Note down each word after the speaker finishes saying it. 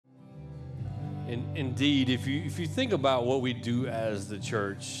And indeed, if you think about what we do as the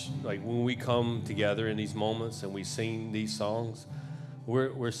church, like when we come together in these moments and we sing these songs,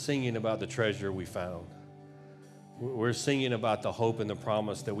 we're singing about the treasure we found. We're singing about the hope and the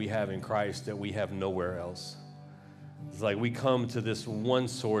promise that we have in Christ that we have nowhere else. It's like we come to this one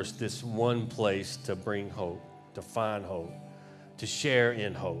source, this one place to bring hope, to find hope, to share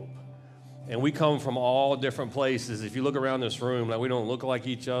in hope. And we come from all different places. If you look around this room, like we don't look like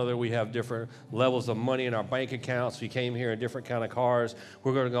each other. We have different levels of money in our bank accounts. We came here in different kind of cars.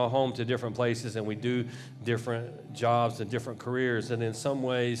 We're going to go home to different places, and we do different jobs and different careers. And in some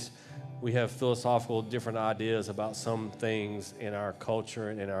ways, we have philosophical different ideas about some things in our culture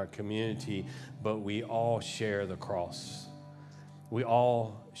and in our community, but we all share the cross. We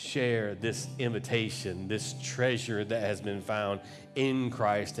all share this invitation, this treasure that has been found in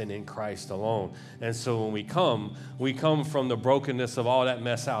Christ and in Christ alone. And so when we come from the brokenness of all that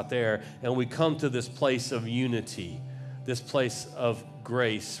mess out there, and we come to this place of unity, this place of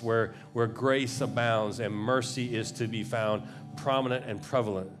grace where grace abounds and mercy is to be found prominent and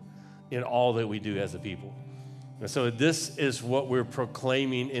prevalent in all that we do as a people. And so this is what we're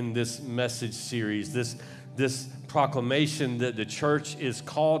proclaiming in this message series, this proclamation that the church is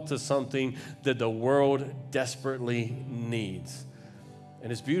called to something that the world desperately needs.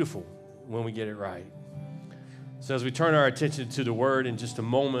 And it's beautiful when we get it right. So as we turn our attention to the word in just a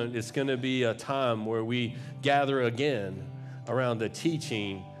moment, it's going to be a time where we gather again around the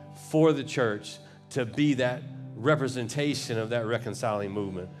teaching for the church to be that representation of that reconciling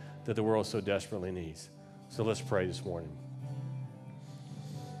movement that the world so desperately needs. So let's pray this morning.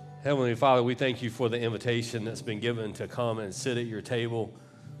 Heavenly Father, we thank you for the invitation that's been given to come and sit at your table.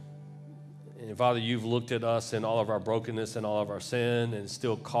 And Father, you've looked at us in all of our brokenness and all of our sin and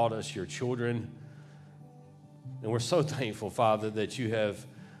still called us your children. And we're so thankful, Father, that you have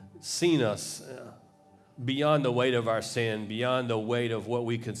seen us beyond the weight of our sin, beyond the weight of what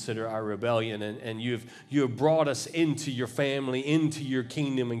we consider our rebellion. And you have brought us into your family, into your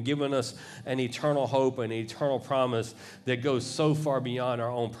kingdom, and given us an eternal hope, an eternal promise that goes so far beyond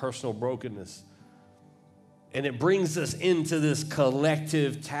our own personal brokenness. And it brings us into this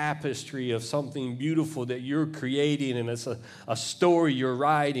collective tapestry of something beautiful that you're creating, and it's a story you're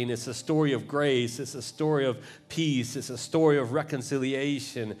writing. It's a story of grace. It's a story of peace. It's a story of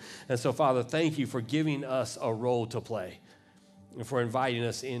reconciliation. And so, Father, thank you for giving us a role to play and for inviting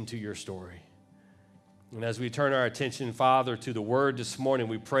us into your story. And as we turn our attention, Father, to the word this morning,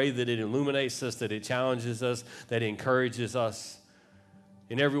 we pray that it illuminates us, that it challenges us, that it encourages us.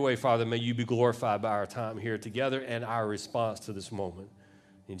 In every way, Father, may you be glorified by our time here together and our response to this moment.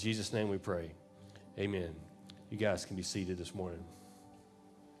 In Jesus' name we pray. Amen. You guys can be seated this morning.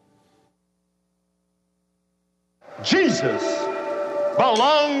 Jesus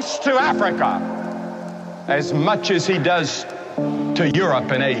belongs to Africa as much as he does to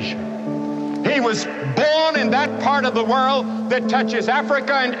Europe and Asia. He was born in that part of the world that touches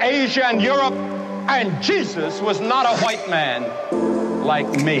Africa and Asia and Europe, and Jesus was not a white man like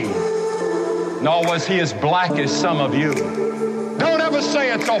me, nor was he as black as some of you. Don't ever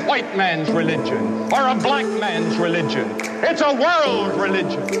say it's a white man's religion or a black man's religion. It's a world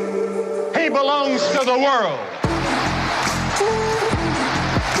religion. He belongs to the world.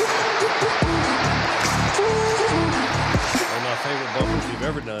 One of my favorite bumpers we've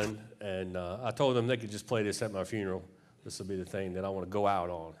ever done, and I told them they could just play this at my funeral. This will be the thing that I want to go out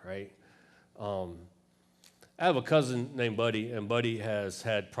on, right? I have a cousin named Buddy, and Buddy has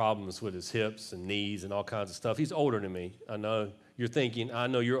had problems with his hips and knees and all kinds of stuff. He's older than me. I know you're thinking, I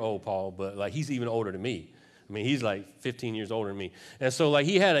know you're old, Paul, but like he's even older than me. I mean, he's like 15 years older than me. And so like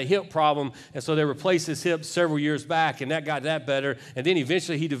he had a hip problem, and so they replaced his hip several years back, and that got that better. And then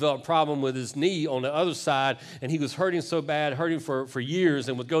eventually he developed a problem with his knee on the other side, and he was hurting so bad, hurting for years,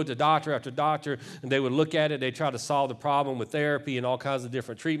 and would go to doctor after doctor, and they would look at it. They try to solve the problem with therapy and all kinds of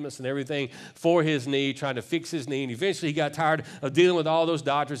different treatments and everything for his knee, trying to fix his knee. And eventually he got tired of dealing with all those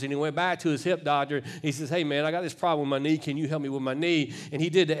doctors, and he went back to his hip doctor. He says, hey, man, I got this problem with my knee. Can you help me with my knee? And he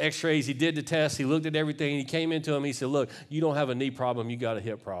did the x-rays. He did the tests. He looked at everything, and he came into him. He said, look, you don't have a knee problem. You got a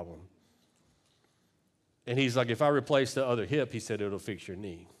hip problem. And he's like, if I replace the other hip, he said, it'll fix your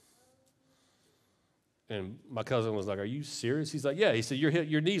knee. And my cousin was like, are you serious? He's like, yeah. He said,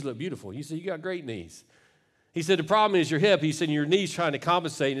 your knees look beautiful. He said, you got great knees. He said, the problem is your hip. He said, your knee's trying to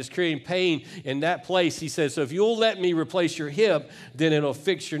compensate, and it's creating pain in that place. He said, so if you'll let me replace your hip, then it'll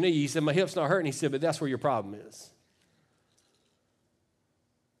fix your knee. He said, my hip's not hurting. He said, but that's where your problem is.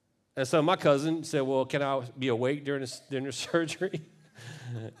 And so my cousin said, well, can I be awake during the surgery?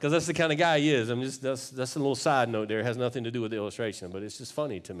 Because that's the kind of guy he is. That's a little side note there. It has nothing to do with the illustration, but it's just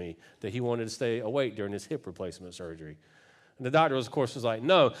funny to me that he wanted to stay awake during his hip replacement surgery. And the doctor, of course, was like,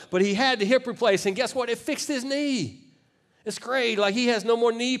 no. But he had the hip replaced, and guess what? It fixed his knee. It's great. Like, he has no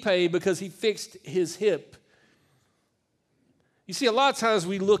more knee pain because he fixed his hip. You see, a lot of times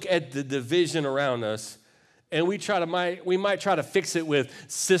we look at the division around us, and we might try to fix it with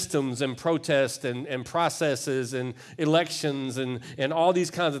systems and protests and processes and elections and all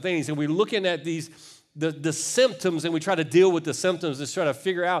these kinds of things. And we're looking at the symptoms, and we try to deal with the symptoms and try to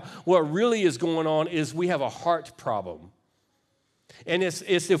figure out what really is going on. Is we have a heart problem. And it's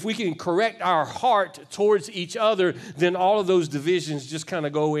if we can correct our heart towards each other, then all of those divisions just kind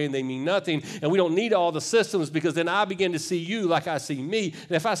of go away and they mean nothing. And we don't need all the systems, because then I begin to see you like I see me.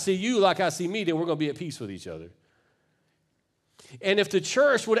 And if I see you like I see me, then we're going to be at peace with each other. And if the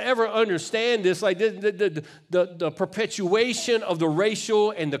church would ever understand this, like the perpetuation of the racial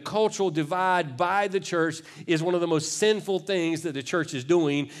and the cultural divide by the church is one of the most sinful things that the church is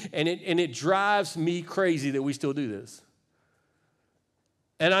doing. And it drives me crazy that we still do this.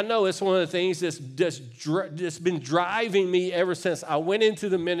 And I know it's one of the things that's been driving me ever since I went into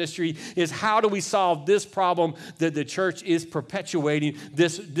the ministry, is how do we solve this problem that the church is perpetuating,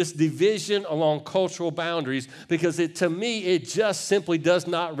 this division along cultural boundaries, because to me, it just simply does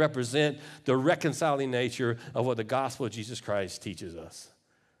not represent the reconciling nature of what the gospel of Jesus Christ teaches us.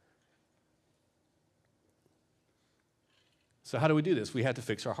 So how do we do this? We have to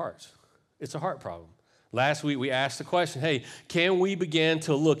fix our hearts. It's a heart problem. Last week, we asked the question, hey, can we begin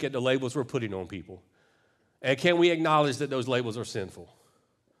to look at the labels we're putting on people? And can we acknowledge that those labels are sinful?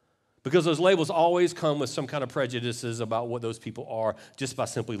 Because those labels always come with some kind of prejudices about what those people are, just by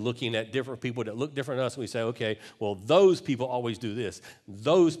simply looking at different people that look different than us, and we say, okay, well, those people always do this.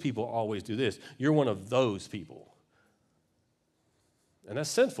 Those people always do this. You're one of those people. And that's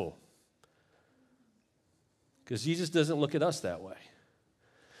sinful. Because Jesus doesn't look at us that way.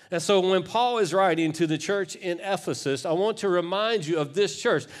 And so when Paul is writing to the church in Ephesus, I want to remind you of this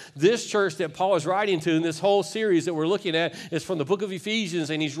church. This church that Paul is writing to in this whole series that we're looking at is from the book of Ephesians,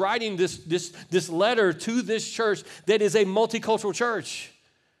 and he's writing this letter to this church that is a multicultural church.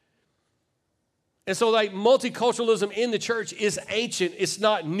 And so like multiculturalism in the church is ancient. It's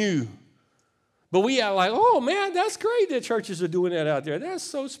not new. But we are like, oh man, that's great that churches are doing that out there. That's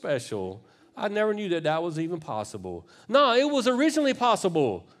so special. I never knew that was even possible. No, it was originally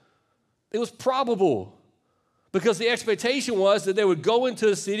possible. It was probable, because the expectation was that they would go into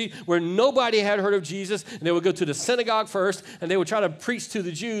a city where nobody had heard of Jesus, and they would go to the synagogue first, and they would try to preach to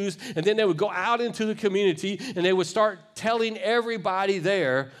the Jews, and then they would go out into the community, and they would start telling everybody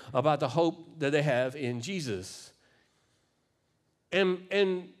there about the hope that they have in Jesus.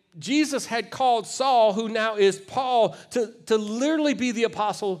 And Jesus had called Saul, who now is Paul, to literally be the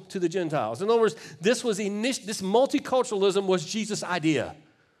apostle to the Gentiles. In other words, this multiculturalism was Jesus' idea.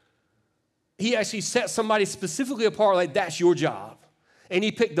 He actually set somebody specifically apart, like, that's your job. And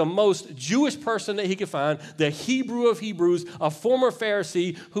he picked the most Jewish person that he could find, the Hebrew of Hebrews, a former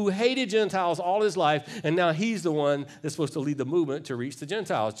Pharisee who hated Gentiles all his life, and now he's the one that's supposed to lead the movement to reach the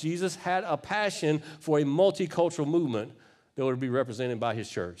Gentiles. Jesus had a passion for a multicultural movement that would be represented by his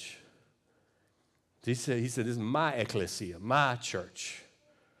church. He said, this is my ecclesia, my church.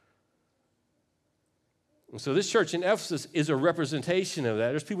 And so this church in Ephesus is a representation of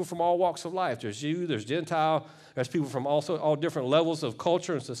that. There's people from all walks of life. There's Jew, there's Gentile, there's people from also all different levels of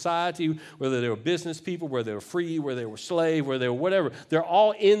culture and society, whether they were business people, whether they were free, whether they were slave, whether they were whatever. They're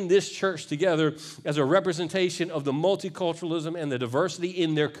all in this church together as a representation of the multiculturalism and the diversity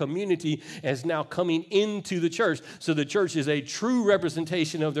in their community as now coming into the church. So the church is a true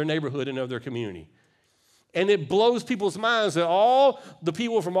representation of their neighborhood and of their community. And it blows people's minds that all the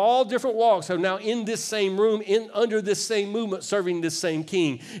people from all different walks are now in this same room, under this same movement, serving this same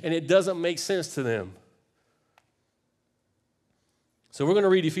king. And it doesn't make sense to them. So we're going to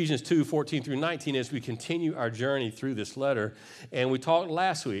read Ephesians 2, 14 through 19 as we continue our journey through this letter. And we talked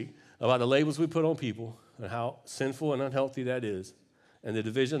last week about the labels we put on people and how sinful and unhealthy that is and the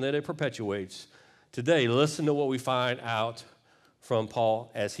division that it perpetuates. Today, listen to what we find out from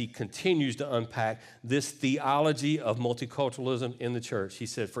Paul as he continues to unpack this theology of multiculturalism in the church. He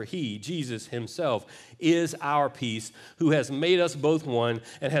said, for he, Jesus himself, is our peace, who has made us both one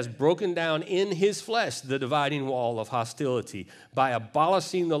and has broken down in his flesh the dividing wall of hostility by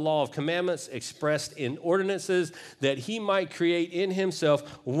abolishing the law of commandments expressed in ordinances, that he might create in himself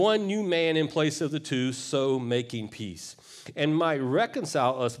one new man in place of the two, so making peace, and might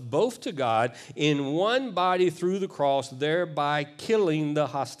reconcile us both to God in one body through the cross, thereby killing the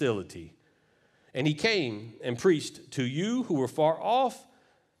hostility. And he came and preached to you who were far off,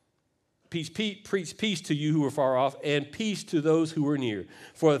 preached peace to you who were far off, and peace to those who were near.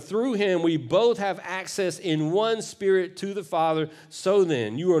 For through him we both have access in one Spirit to the Father. So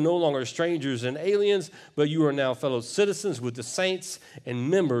then, you are no longer strangers and aliens, but you are now fellow citizens with the saints and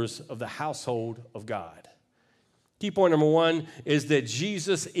members of the household of God. Key point number one is that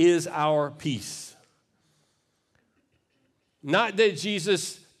Jesus is our peace. Not that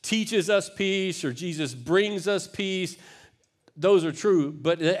Jesus teaches us peace or Jesus brings us peace. Those are true,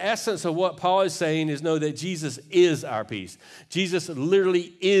 but the essence of what Paul is saying is know that Jesus is our peace. Jesus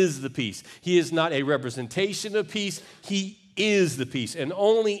literally is the peace. He is not a representation of peace. He is the peace, and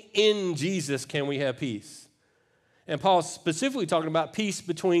only in Jesus can we have peace. And Paul's specifically talking about peace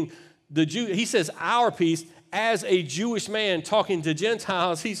between the Jews. He says our peace as a Jewish man talking to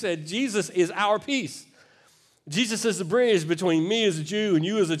Gentiles. He said Jesus is our peace. Jesus is the bridge between me as a Jew and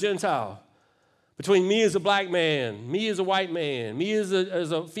you as a Gentile. Between me as a black man, me as a white man, me as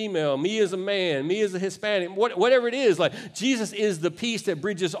a female, me as a man, me as a Hispanic, whatever it is, like Jesus is the peace that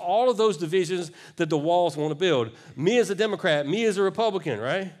bridges all of those divisions that the walls want to build. Me as a Democrat, me as a Republican,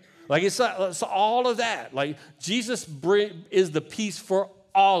 right? Like it's all of that. Like Jesus is the peace for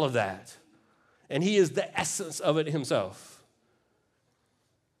all of that. And he is the essence of it himself.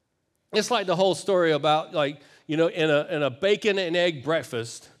 It's like the whole story about in a bacon and egg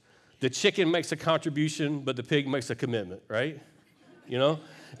breakfast, the chicken makes a contribution, but the pig makes a commitment, right?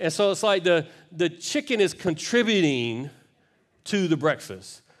 And so it's like the chicken is contributing to the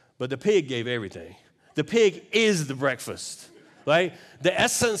breakfast, but the pig gave everything. The pig is the breakfast, right? The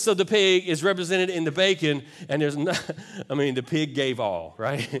essence of the pig is represented in the bacon, and the pig gave all,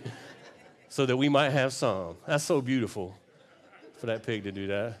 right? So that we might have some. That's so beautiful for that pig to do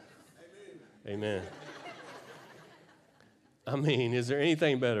that. Amen. Is there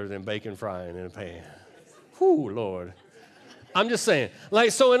anything better than bacon frying in a pan? Whew, Lord. I'm just saying.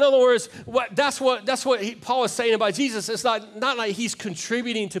 So in other words, that's what Paul is saying about Jesus. It's not like he's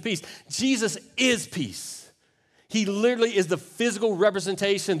contributing to peace. Jesus is peace. He literally is the physical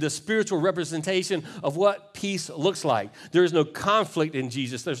representation, the spiritual representation of what peace looks like. There is no conflict in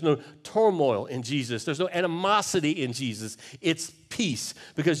Jesus. There's no turmoil in Jesus. There's no animosity in Jesus. It's peace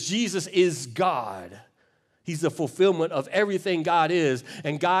because Jesus is God. He's the fulfillment of everything God is,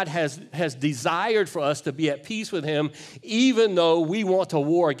 and God has desired for us to be at peace with him, even though we want to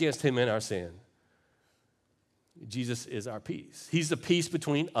war against him in our sin. Jesus is our peace. He's the peace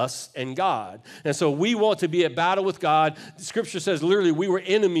between us and God. And so we want to be at battle with God. The scripture says literally we were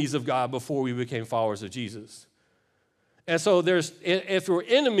enemies of God before we became followers of Jesus. And so if we're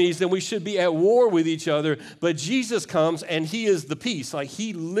enemies, then we should be at war with each other. But Jesus comes and he is the peace. Like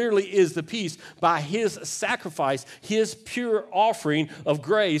he literally is the peace by his sacrifice, his pure offering of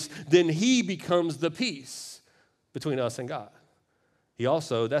grace. Then he becomes the peace between us and God. He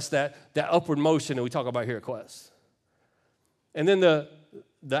also, that's that upward motion that we talk about here at Quest. And then the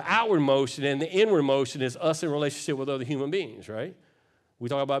outward motion and the inward motion is us in relationship with other human beings, right? We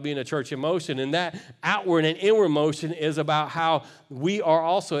talk about being a church in motion, and that outward and inward motion is about how we are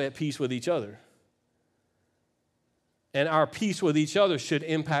also at peace with each other. And our peace with each other should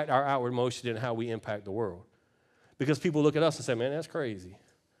impact our outward motion and how we impact the world. Because people look at us and say, man, that's crazy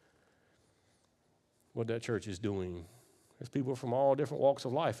what that church is doing. There's people from all different walks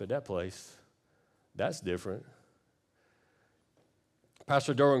of life at that place. That's different.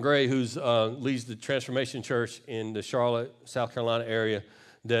 Pastor Derwin Gray, who leads the Transformation Church in the Charlotte, South Carolina area,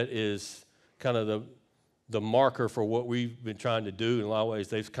 that is kind of the marker for what we've been trying to do in a lot of ways.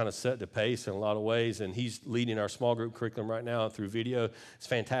 They've kind of set the pace in a lot of ways, and he's leading our small group curriculum right now through video. It's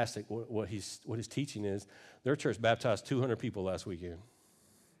fantastic what his teaching is. Their church baptized 200 people last weekend.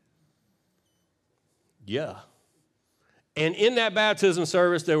 Yeah. And in that baptism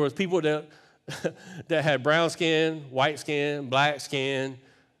service, there was people that had brown skin, white skin, black skin,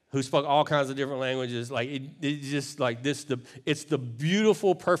 who spoke all kinds of different languages. It's the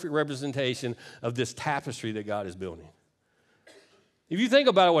beautiful, perfect representation of this tapestry that God is building. If you think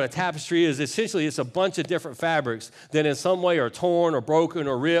about what a tapestry is, essentially it's a bunch of different fabrics that in some way are torn or broken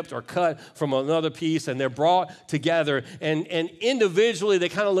or ripped or cut from another piece, and they're brought together. And individually, they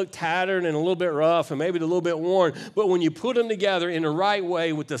kind of look tattered and a little bit rough and maybe a little bit worn. But when you put them together in the right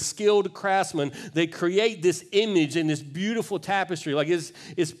way with the skilled craftsman, they create this image and this beautiful tapestry.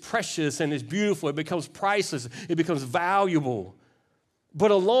 It's precious and it's beautiful. It becomes priceless. It becomes valuable. But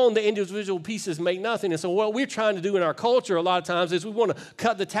alone, the individual pieces make nothing. And so what we're trying to do in our culture a lot of times is we want to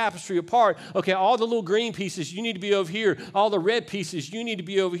cut the tapestry apart. Okay, all the little green pieces, you need to be over here. All the red pieces, you need to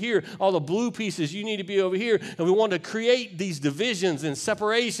be over here. All the blue pieces, you need to be over here. And we want to create these divisions and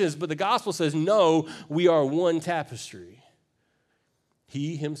separations. But the gospel says, no, we are one tapestry.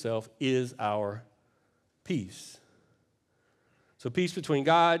 He himself is our peace. So peace between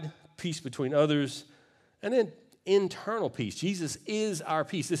God, peace between others, and then internal peace. Jesus is our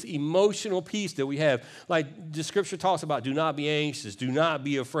peace, this emotional peace that we have. Like the scripture talks about, do not be anxious, do not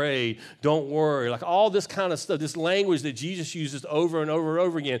be afraid, don't worry. Like all this kind of stuff, this language that Jesus uses over and over and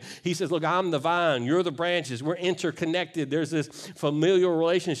over again. He says, look, I'm the vine, you're the branches, we're interconnected. There's this familial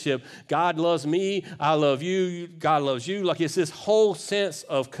relationship. God loves me, I love you, God loves you. Like it's this whole sense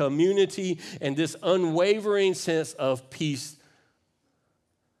of community and this unwavering sense of peace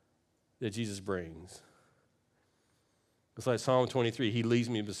that Jesus brings. It's like Psalm 23, he leads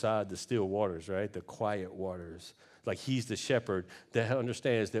me beside the still waters, right? The quiet waters. Like he's the shepherd that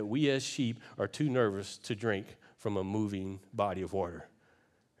understands that we as sheep are too nervous to drink from a moving body of water,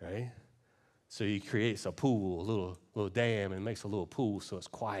 right? So he creates a pool, a little dam, and makes a little pool so it's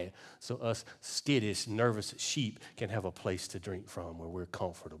quiet, so us skittish, nervous sheep can have a place to drink from where we're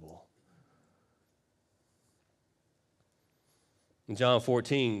comfortable. In John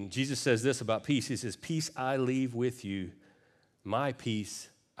 14, Jesus says this about peace. He says, peace I leave with you, my peace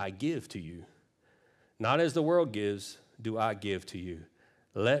I give to you. Not as the world gives, do I give to you.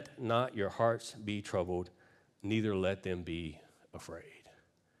 Let not your hearts be troubled, neither let them be afraid.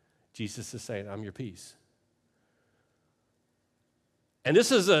 Jesus is saying, I'm your peace. And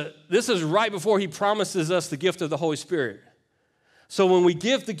this is right before he promises us the gift of the Holy Spirit. So when we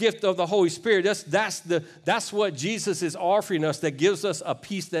give the gift of the Holy Spirit, that's what Jesus is offering us, that gives us a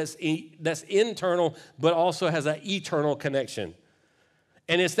peace that's internal, but also has an eternal connection.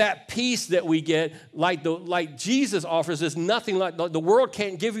 And it's that peace that we get, like Jesus offers us, nothing like the world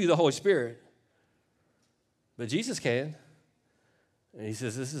can't give you the Holy Spirit, but Jesus can. And he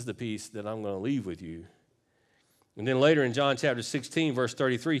says, this is the peace that I'm going to leave with you. And then later in John chapter 16, verse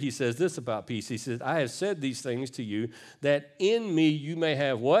 33, he says this about peace. He says, I have said these things to you, that in me you may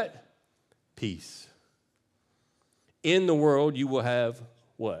have what? Peace. In the world you will have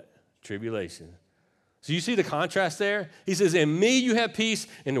what? Tribulation. So you see the contrast there? He says, in me you have peace,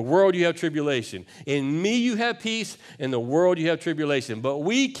 in the world you have tribulation. In me you have peace, in the world you have tribulation. But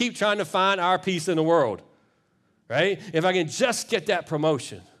we keep trying to find our peace in the world, right? If I can just get that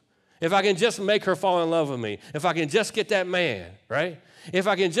promotion. If I can just make her fall in love with me, if I can just get that man, right? If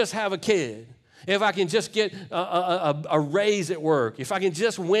I can just have a kid, if I can just get a raise at work, if I can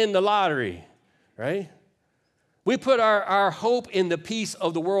just win the lottery, right? We put our hope in the peace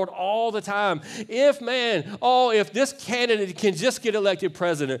of the world all the time. If this candidate can just get elected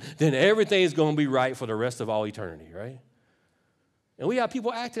president, then everything's going to be right for the rest of all eternity, right? And we got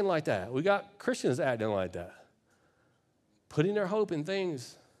people acting like that. We got Christians acting like that, putting their hope in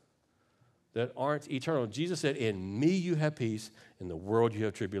things that aren't eternal. Jesus said, in me you have peace, in the world you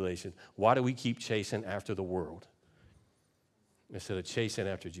have tribulation. Why do we keep chasing after the world instead of chasing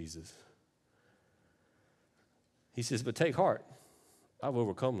after Jesus? He says, but take heart, I've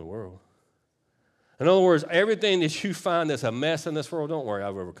overcome the world. In other words, everything that you find that's a mess in this world, don't worry,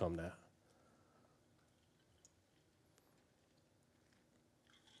 I've overcome that.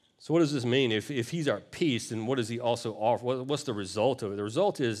 So what does this mean? If he's our peace, then what does he also offer? What's the result of it? The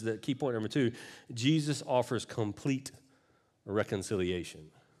result is that, key point number 2, Jesus offers complete reconciliation.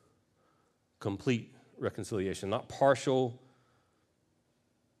 Complete reconciliation. Not partial,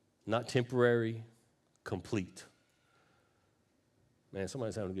 not temporary, complete. Man,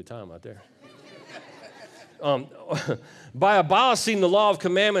 somebody's having a good time out there. By abolishing the law of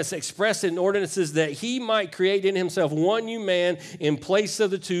commandments expressed in ordinances, that he might create in himself one new man in place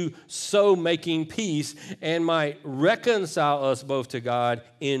of the two, so making peace, and might reconcile us both to God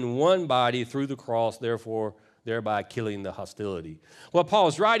in one body through the cross, thereby killing the hostility. What Paul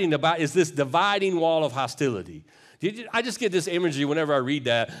is writing about is this dividing wall of hostility. I just get this imagery whenever I read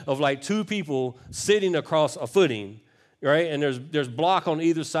that of like two people sitting across a footing, right? And there's block on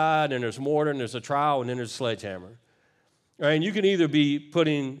either side, and there's mortar, and there's a trowel, and then there's a sledgehammer. Right? And you can either be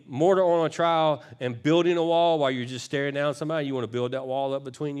putting mortar on a trowel and building a wall while you're just staring down somebody. You want to build that wall up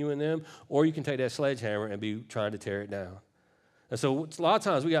between you and them, or you can take that sledgehammer and be trying to tear it down. And so a lot of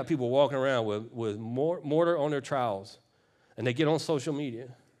times we got people walking around with mortar on their trowels, and they get on social media,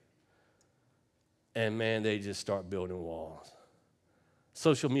 and man, they just start building walls.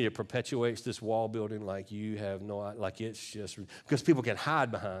 Social media perpetuates this wall building like you have like it's just, because people can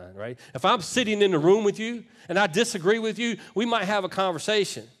hide behind, right? If I'm sitting in the room with you and I disagree with you, we might have a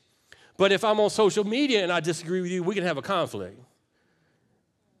conversation. But if I'm on social media and I disagree with you, we can have a conflict.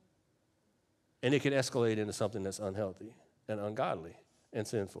 And it can escalate into something that's unhealthy and ungodly and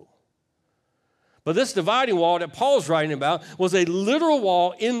sinful. But this dividing wall that Paul's writing about was a literal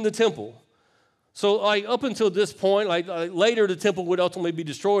wall in the temple. So like up until this point, like later the temple would ultimately be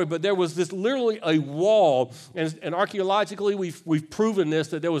destroyed, but there was this literally a wall, and archaeologically we've proven this,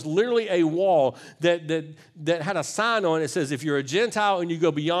 that there was literally a wall that had a sign on it that says, if you're a Gentile and you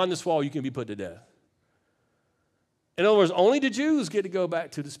go beyond this wall, you can be put to death. In other words, only the Jews get to go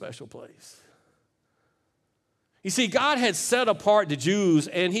back to the special place. You see, God had set apart the Jews,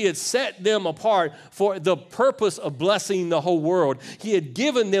 and he had set them apart for the purpose of blessing the whole world. He had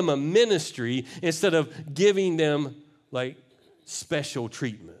given them a ministry instead of giving them like special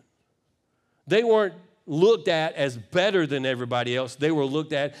treatment. They weren't looked at as better than everybody else. They were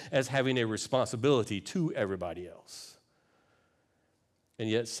looked at as having a responsibility to everybody else. And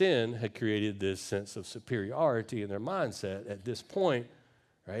yet sin had created this sense of superiority in their mindset at this point,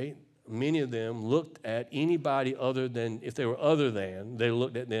 right? Many of them looked at anybody other than, if they were other than, they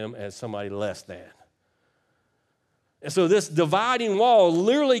looked at them as somebody less than. And so this dividing wall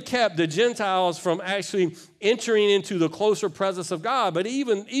literally kept the Gentiles from actually entering into the closer presence of God. But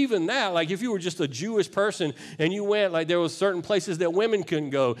even that, like if you were just a Jewish person and you went, like there was certain places that women couldn't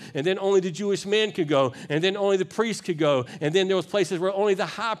go, and then only the Jewish men could go, and then only the priests could go, and then there was places where only the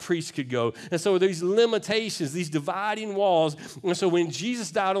high priest could go. And so these limitations, these dividing walls. And so when Jesus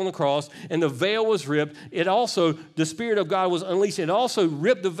died on the cross and the veil was ripped, it also, the Spirit of God was unleashed. It also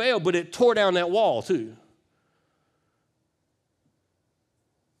ripped the veil, but it tore down that wall too.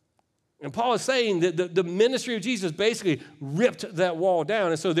 And Paul is saying that the ministry of Jesus basically ripped that wall down.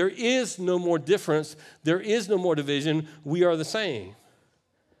 And so there is no more difference. There is no more division. We are the same.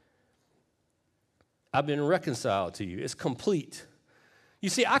 I've been reconciled to you. It's complete. You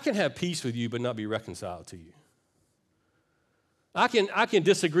see, I can have peace with you but not be reconciled to you. I can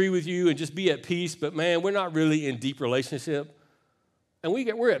disagree with you and just be at peace, but man, we're not really in deep relationship. And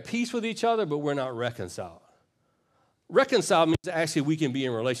we're at peace with each other, but we're not reconciled. Reconciled means actually we can be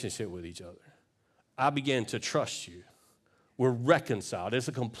in relationship with each other. I begin to trust you. We're reconciled. It's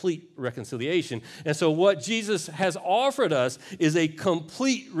a complete reconciliation. And so what Jesus has offered us is a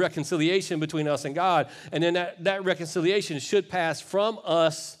complete reconciliation between us and God. And then that reconciliation should pass from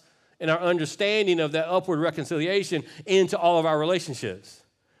us and our understanding of that upward reconciliation into all of our relationships.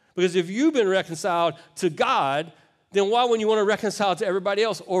 Because if you've been reconciled to God, then why wouldn't you want to reconcile to everybody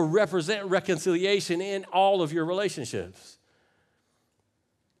else or represent reconciliation in all of your relationships?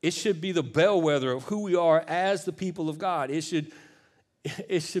 It should be the bellwether of who we are as the people of God. It should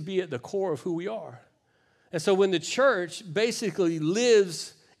be at the core of who we are. And so when the church basically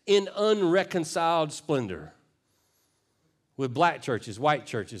lives in unreconciled splendor with black churches, white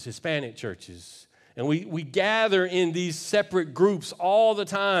churches, Hispanic churches, and we gather in these separate groups all the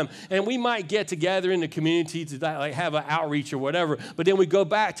time. And we might get together in the community to like have an outreach or whatever. But then we go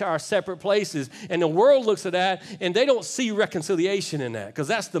back to our separate places. And the world looks at that and they don't see reconciliation in that. Because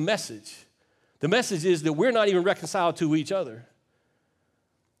that's the message. The message is that we're not even reconciled to each other.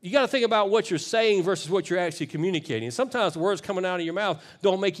 You got to think about what you're saying versus what you're actually communicating. And sometimes the words coming out of your mouth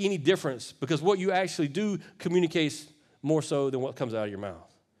don't make any difference. Because what you actually do communicates more so than what comes out of your mouth.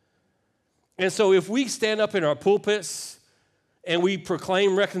 And so if we stand up in our pulpits and we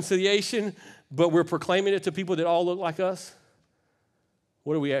proclaim reconciliation, but we're proclaiming it to people that all look like us,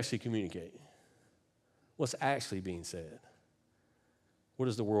 what are we actually communicating? What's actually being said? What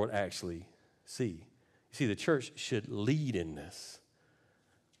does the world actually see? You see, the church should lead in this.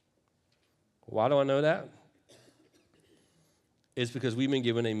 Why do I know that? It's because we've been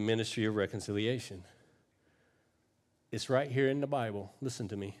given a ministry of reconciliation. It's right here in the Bible. Listen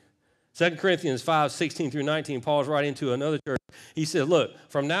to me. 2 Corinthians 5:16-19, Paul's writing to another church. He said, look,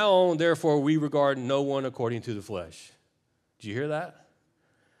 from now on, therefore, we regard no one according to the flesh. Did you hear that?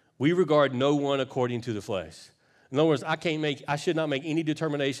 We regard no one according to the flesh. In other words, I should not make any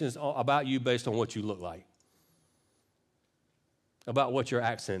determinations about you based on what you look like, about what your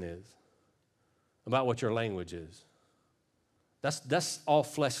accent is, about what your language is. That's all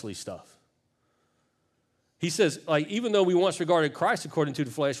fleshly stuff. He says, like, even though we once regarded Christ according to the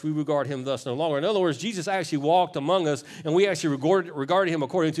flesh, we regard him thus no longer. In other words, Jesus actually walked among us, and we actually regarded him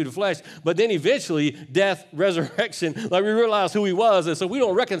according to the flesh. But then eventually, death, resurrection, like we realized who he was, and so we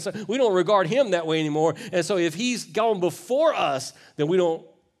don't regard him that way anymore. And so if he's gone before us, then we don't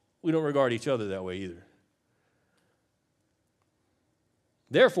regard each other that way either.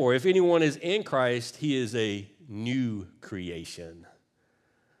 Therefore, if anyone is in Christ, he is a new creation.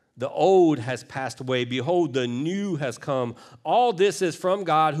 The old has passed away. Behold, the new has come. All this is from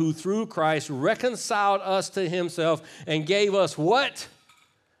God, who through Christ reconciled us to himself and gave us what?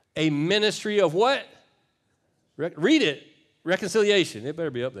 A ministry of what? Read it. Reconciliation. It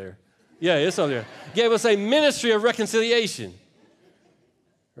better be up there. Yeah, it's up there. Gave us a ministry of reconciliation.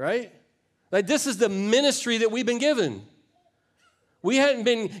 Right? Like, this is the ministry that we've been given. We hadn't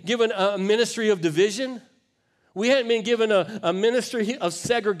been given a ministry of division. We hadn't been given a ministry of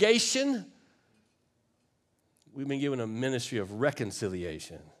segregation. We've been given a ministry of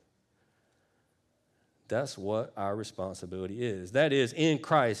reconciliation. That's what our responsibility is. That is, in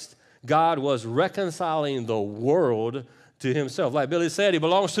Christ, God was reconciling the world to himself. Like Billy said, he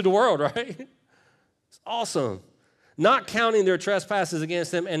belongs to the world, right? It's awesome. Not counting their trespasses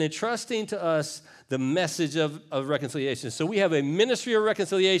against them and entrusting to us the message of reconciliation. So we have a ministry of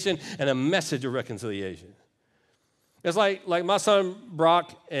reconciliation and a message of reconciliation. It's like my son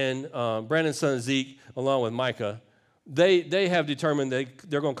Brock and Brandon's son Zeke, along with Micah, they have determined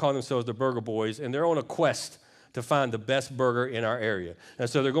they're going to call themselves the Burger Boys, and they're on a quest to find the best burger in our area. And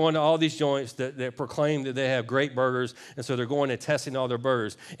so they're going to all these joints that proclaim that they have great burgers, and so they're going and testing all their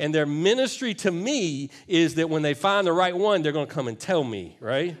burgers. And their ministry to me is that when they find the right one, they're going to come and tell me,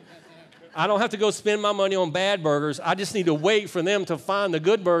 right? I don't have to go spend my money on bad burgers. I just need to wait for them to find the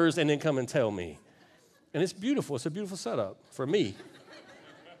good burgers and then come and tell me. And it's beautiful. It's a beautiful setup for me.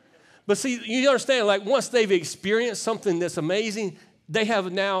 But see, you understand, like once they've experienced something that's amazing, they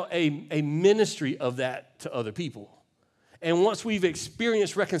have now a ministry of that to other people. And once we've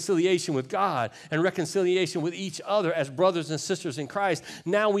experienced reconciliation with God and reconciliation with each other as brothers and sisters in Christ,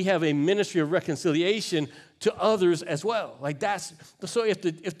 now we have a ministry of reconciliation to others as well. Like that's, so if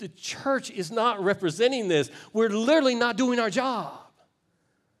the church is not representing this, we're literally not doing our job.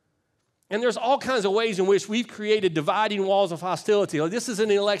 And there's all kinds of ways in which we've created dividing walls of hostility. Like this is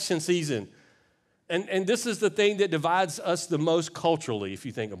an election season. And this is the thing that divides us the most culturally, if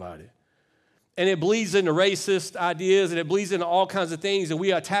you think about it. And it bleeds into racist ideas, and it bleeds into all kinds of things, and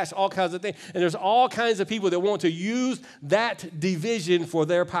we attach all kinds of things. And there's all kinds of people that want to use that division for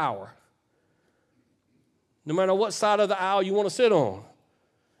their power. No matter what side of the aisle you want to sit on.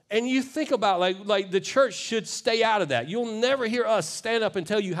 And you think about, like the church should stay out of that. You'll never hear us stand up and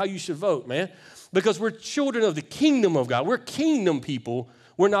tell you how you should vote, man. Because we're children of the kingdom of God. We're kingdom people.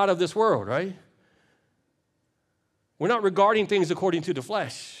 We're not of this world, right? We're not regarding things according to the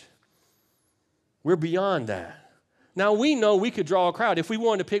flesh. We're beyond that. Now, we know we could draw a crowd. If we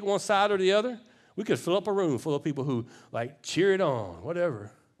wanted to pick one side or the other, we could fill up a room full of people who, like, cheer it on,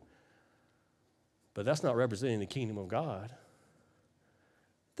 whatever. But that's not representing the kingdom of God.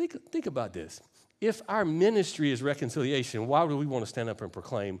 Think about this. If our ministry is reconciliation, why would we want to stand up and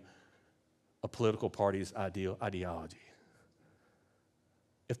proclaim a political party's ideology?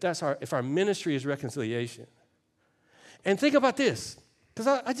 If our ministry is reconciliation. And think about this,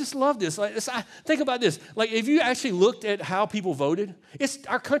 because I just love this. Think about this. Like, if you actually looked at how people voted,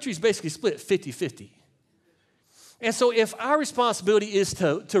 our country's basically split 50-50. And so if our responsibility is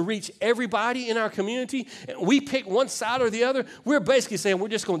to reach everybody in our community, and we pick one side or the other, we're basically saying we're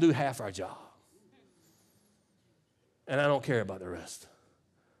just going to do half our job. And I don't care about the rest.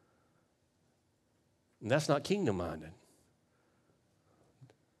 And that's not kingdom-minded.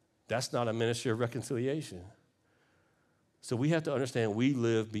 That's not a ministry of reconciliation. So we have to understand we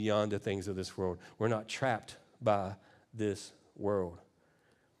live beyond the things of this world. We're not trapped by this world.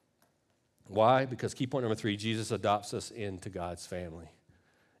 Why? Because key point number 3, Jesus adopts us into God's family.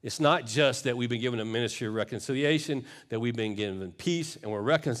 It's not just that we've been given a ministry of reconciliation, that we've been given peace and we're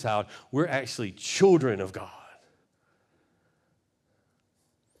reconciled. We're actually children of God.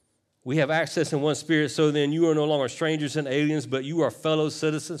 We have access in one spirit, so then you are no longer strangers and aliens, but you are fellow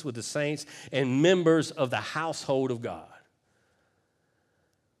citizens with the saints and members of the household of God.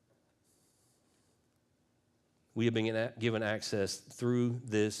 We have been given access through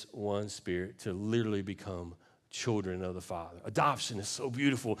this one Spirit to literally become children of the Father. Adoption is so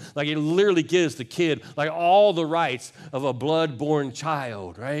beautiful. Like, it literally gives the kid, like, all the rights of a blood-born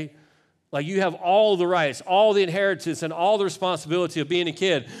child, right? Like, you have all the rights, all the inheritance, and all the responsibility of being a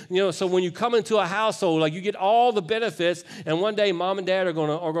kid. You know, so when you come into a household, like, you get all the benefits, and one day mom and dad are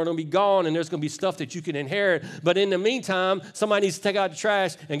gonna be gone, and there's gonna be stuff that you can inherit. But in the meantime, somebody needs to take out the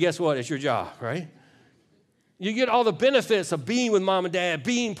trash, and guess what? It's your job, right? You get all the benefits of being with mom and dad,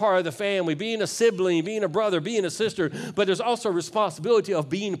 being part of the family, being a sibling, being a brother, being a sister, but there's also a responsibility of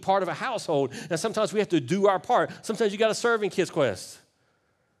being part of a household, and sometimes we have to do our part. Sometimes you got to serve in Kids Quest.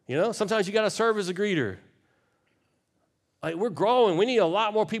 You know, sometimes you got to serve as a greeter. Like, we're growing. We need a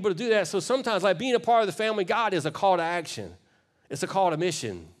lot more people to do that. So sometimes, like, being a part of the family of God is a call to action. It's a call to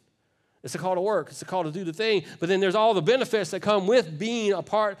mission. It's a call to work. It's a call to do the thing. But then there's all the benefits that come with being a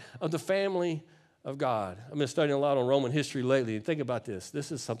part of the family of God. I've been studying a lot on Roman history lately. And think about this.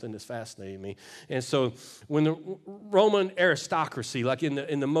 This is something that's fascinating me. And so when the Roman aristocracy, like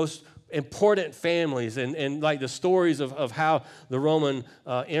in the most important families and like the stories of how the Roman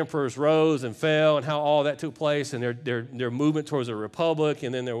emperors rose and fell and how all that took place and their movement towards a republic,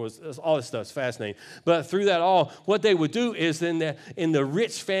 and then there was all this stuff. It's fascinating. But through that all, what they would do is in the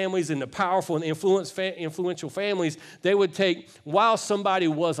rich families and the powerful and influential families, they would take, while somebody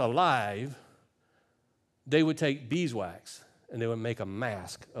was alive, they would take beeswax and they would make a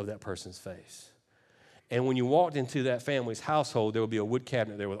mask of that person's face. And when you walked into that family's household, there would be a wood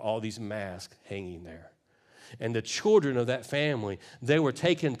cabinet there with all these masks hanging there. And the children of that family, they were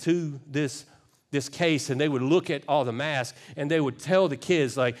taken to this case, and they would look at all the masks, and they would tell the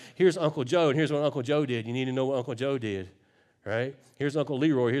kids, like, here's Uncle Joe, and here's what Uncle Joe did. You need to know what Uncle Joe did, right? Here's Uncle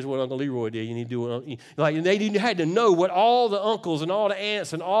Leroy. Here's what Uncle Leroy did. You need to do what, like, they had to know what all the uncles and all the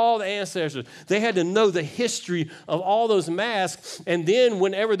aunts and all the ancestors, they had to know the history of all those masks. And then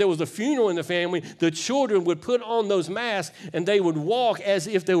whenever there was a funeral in the family, the children would put on those masks and they would walk as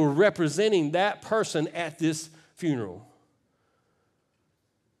if they were representing that person at this funeral.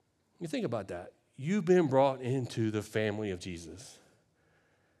 You think about that. You've been brought into the family of Jesus.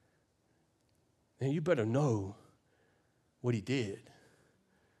 And you better know what he did.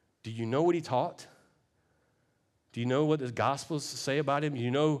 Do you know what he taught? Do you know what the Gospels say about him? Have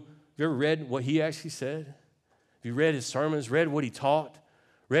you ever read what he actually said? Have you read his sermons, read what he taught,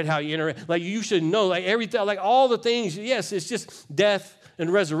 read how he interacted? Like, you should know, like, everything, like, all the things. Yes, it's just death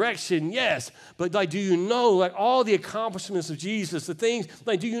and resurrection, yes. But, like, do you know, like, all the accomplishments of Jesus, the things,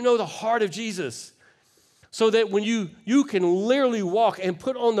 like, do you know the heart of Jesus? So that when you can literally walk and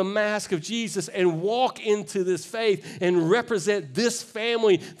put on the mask of Jesus and walk into this faith and represent this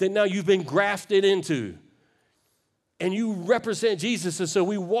family that now you've been grafted into. And you represent Jesus. And so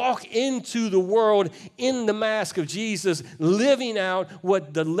we walk into the world in the mask of Jesus, living out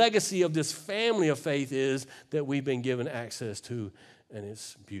what the legacy of this family of faith is that we've been given access to. And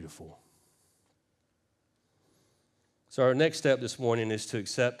it's beautiful. So our next step this morning is to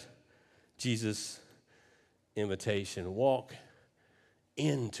accept Jesus' invitation. Walk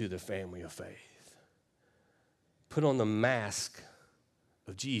into the family of faith. Put on the mask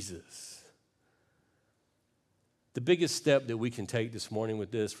of Jesus. The biggest step that we can take this morning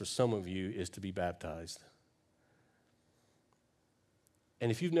with this for some of you is to be baptized. And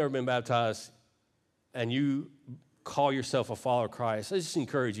if you've never been baptized and you call yourself a follower of Christ, I just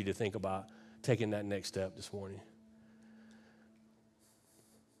encourage you to think about taking that next step this morning.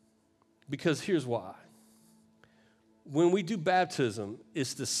 Because here's why. When we do baptism,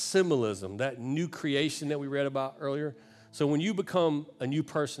 it's the symbolism, that new creation that we read about earlier. So when you become a new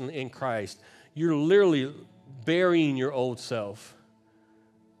person in Christ, you're literally burying your old self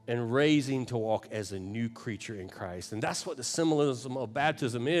and raising to walk as a new creature in Christ. And that's what the symbolism of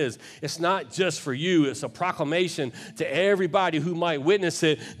baptism is. It's not just for you. It's a proclamation to everybody who might witness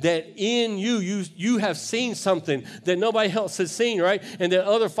it that in you have seen something that nobody else has seen, right? And that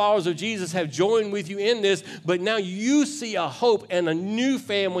other followers of Jesus have joined with you in this, but now you see a hope and a new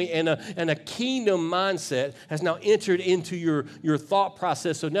family and a kingdom mindset has now entered into your thought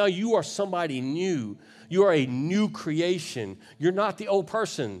process. So now you are somebody new. You are a new creation. You're not the old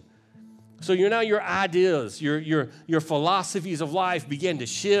person. So your ideas, your philosophies of life begin to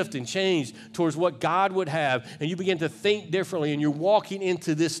shift and change towards what God would have, and you begin to think differently, and you're walking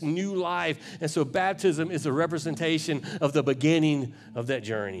into this new life. And so baptism is a representation of the beginning of that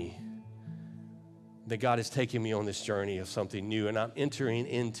journey. That God has taken me on this journey of something new, and I'm entering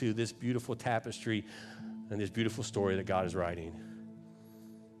into this beautiful tapestry and this beautiful story that God is writing.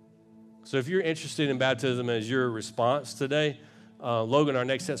 So if you're interested in baptism as your response today, Logan, our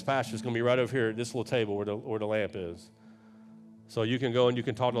next set's pastor, is going to be right over here at this little table where the lamp is. So you can go and you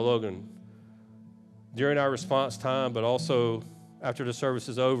can talk to Logan during our response time, but also after the service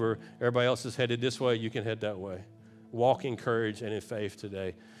is over, everybody else is headed this way, you can head that way. Walk in courage and in faith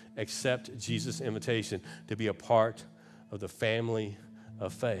today. Accept Jesus' invitation to be a part of the family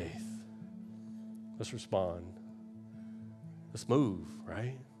of faith. Let's respond. Let's move,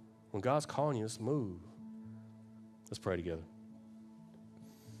 right? When God's calling you, let's move. Let's pray together.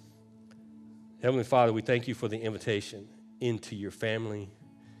 Heavenly Father, we thank you for the invitation into your family,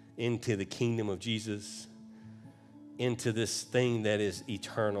 into the kingdom of Jesus, into this thing that is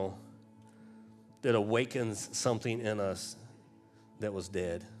eternal, that awakens something in us that was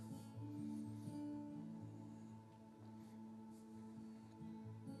dead.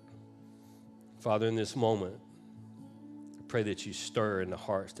 Father, in this moment, I pray that you stir in the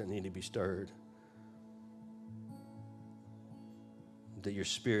hearts that need to be stirred. That your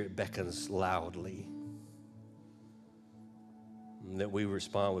Spirit beckons loudly. And that we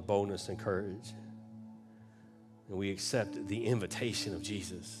respond with boldness and courage. And we accept the invitation of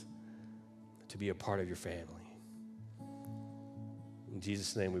Jesus to be a part of your family. In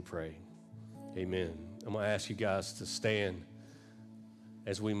Jesus' name we pray. Amen. I'm going to ask you guys to stand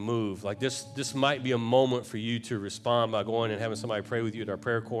as we move. Like this might be a moment for you to respond by going and having somebody pray with you at our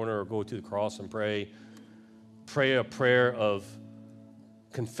prayer corner, or go to the cross and pray. Pray a prayer of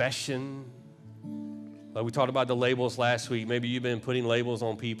confession. Like we talked about the labels last week. Maybe you've been putting labels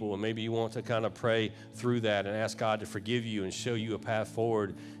on people, and maybe you want to kind of pray through that and ask God to forgive you and show you a path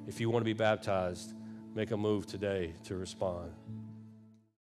forward. If you want to be baptized, make a move today to respond.